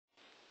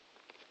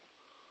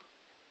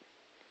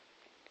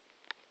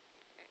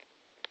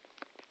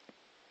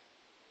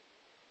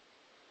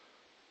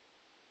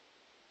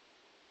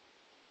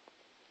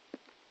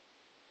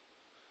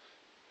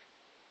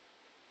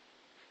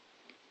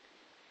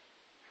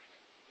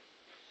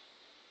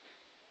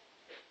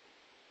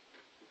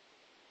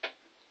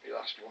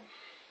last one.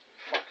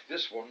 In fact,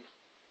 this one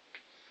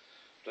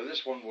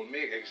will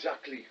make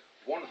exactly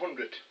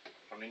 100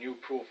 on the new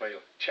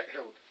profile. Check it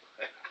out.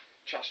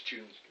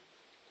 Choons.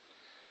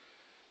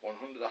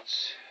 100,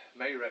 that's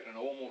my reckon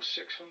almost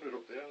 600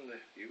 up there on the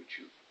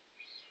YouTube.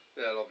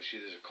 Well, obviously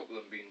there's a couple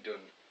of them being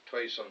done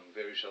twice on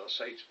various other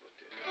sites, but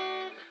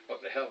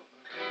what the hell.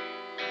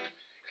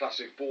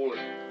 Classic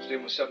Bolan. His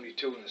name was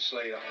 72 in the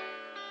Slayer.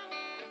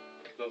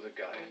 Love the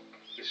guy.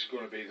 This is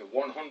going to be the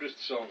 100th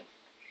song.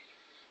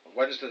 On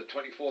Wednesday the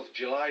 24th of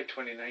July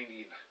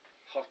 2019.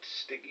 Hot,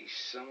 sticky,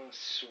 summer,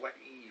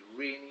 sweaty,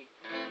 rainy.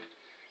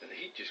 And the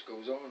heat just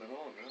goes on and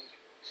on, man.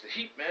 It's the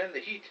heat, man, the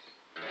heat.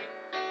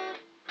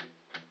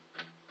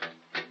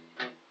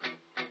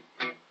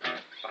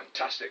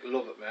 Fantastic,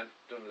 love it, man.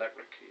 Done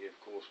electric here, of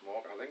course,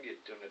 Mark. I think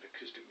you've done it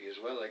acoustically as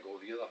well, like all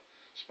the other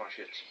smash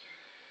hits.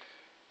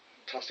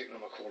 Fantastic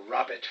number called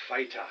Rabbit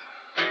Fighter.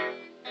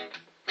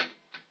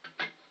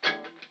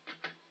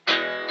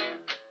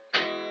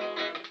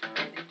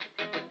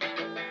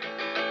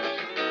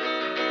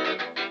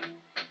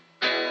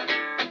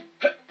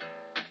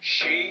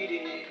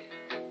 Shady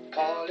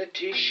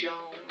politician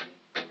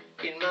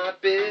in my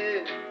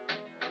bed,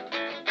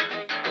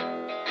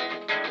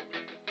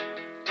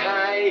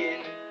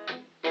 tying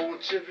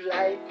bolts of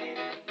lightning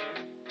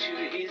to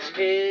his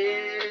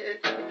head.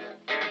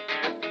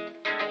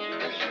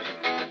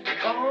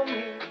 Call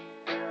me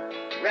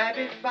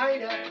Rabbit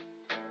Fighter,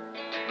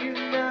 you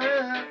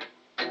know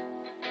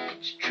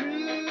it's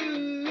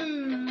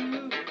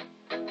true,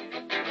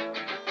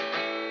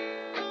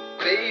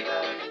 baby.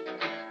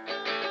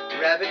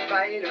 Rabbit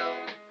Fighter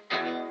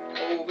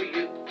over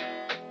you.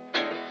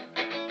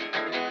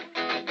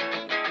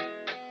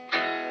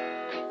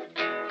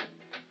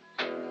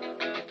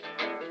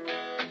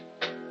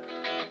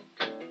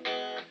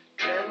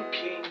 Tramp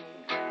king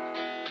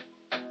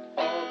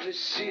of the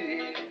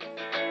city,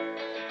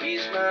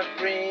 he's my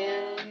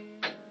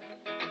friend.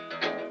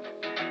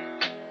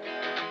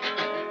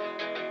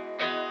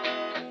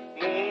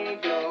 Moon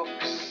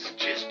blocks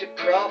just a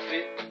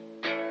profit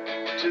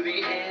to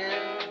the end.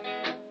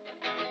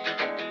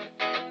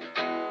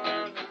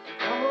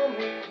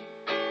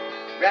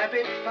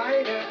 Rabbit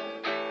Fighter,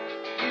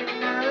 you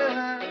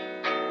know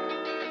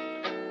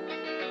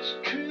it's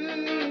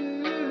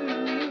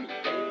true,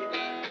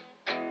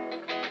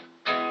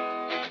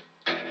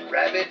 baby.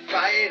 Rabbit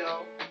Fighter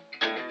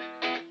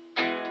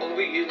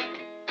over you.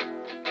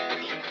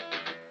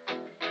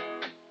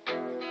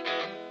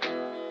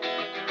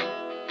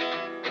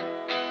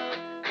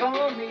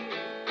 Call me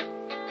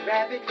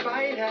Rabbit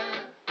Fighter,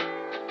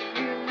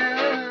 you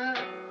know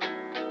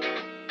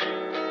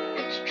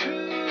it's true.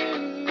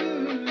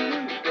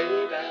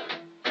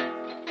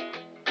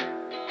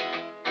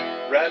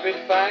 Rabbit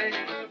fight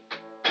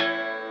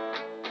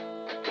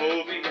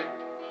over you.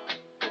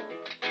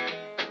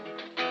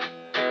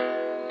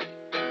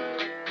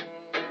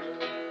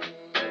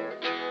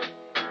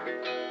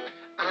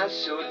 I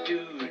saw a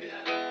dude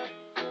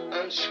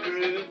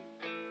unscrew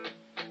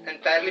and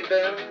badly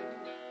burn.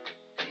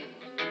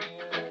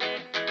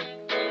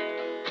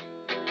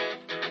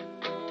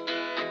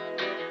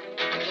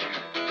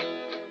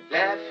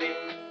 Laughing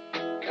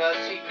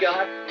 'cause he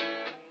got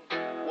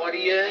what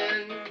he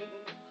earned.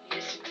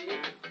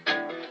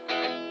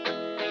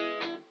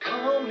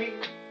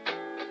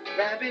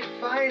 Rabbit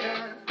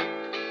Fighter,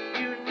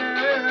 you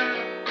know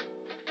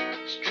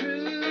it's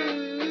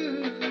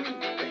true,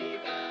 baby.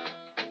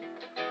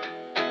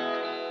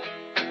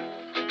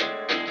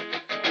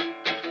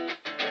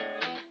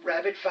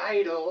 Rabbit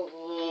Fight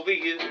over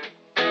you.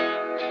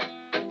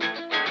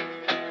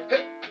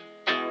 Hey.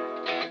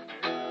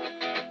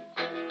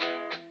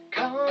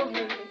 Call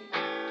me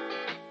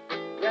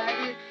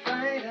Rabbit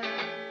Fighter,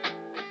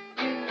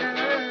 you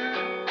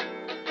know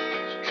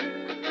it's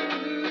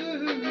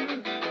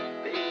true.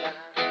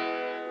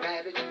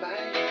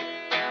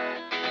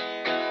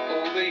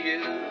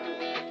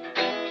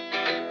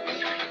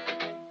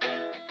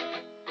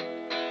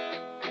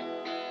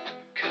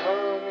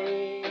 Call me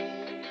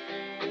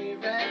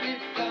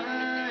Rabbit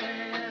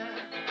Fighter,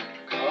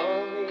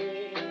 call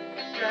me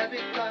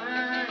Rabbit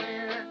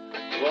Fighter.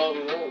 Whoa,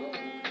 whoa.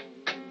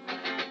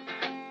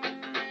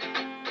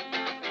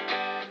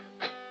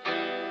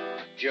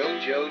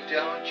 Jojo,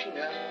 don't you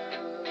know?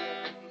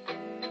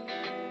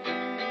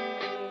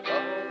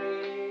 Call me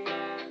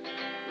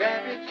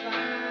Rabbit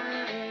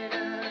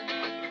Fighter,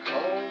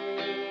 call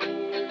me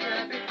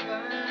Rabbit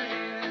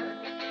Fighter.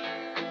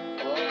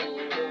 Oh,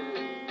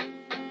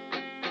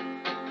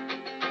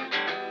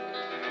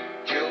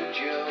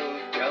 Jojo,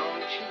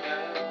 don't you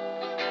know?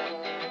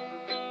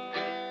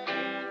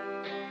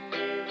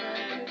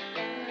 Rabbit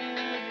Fighter,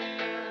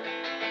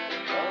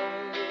 call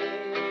me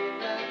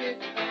Rabbit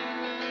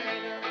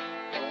Fighter.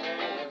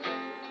 Oh,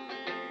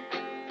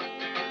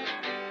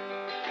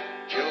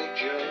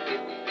 Jojo.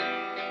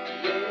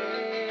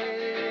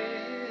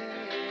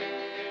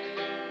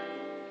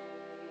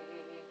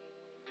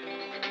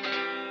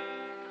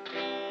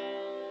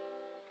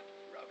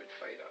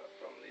 Fighter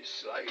from the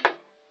Slayer.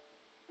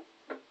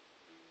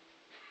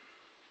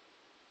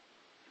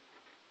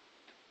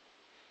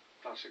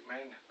 Classic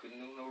man, couldn't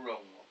do no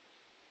wrong.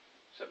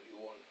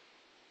 71,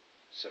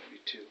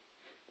 72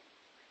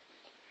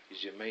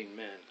 is your main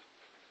man.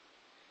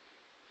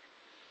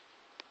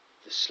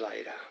 The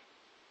Slider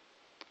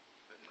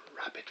and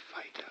Rabbit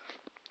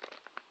Fighter.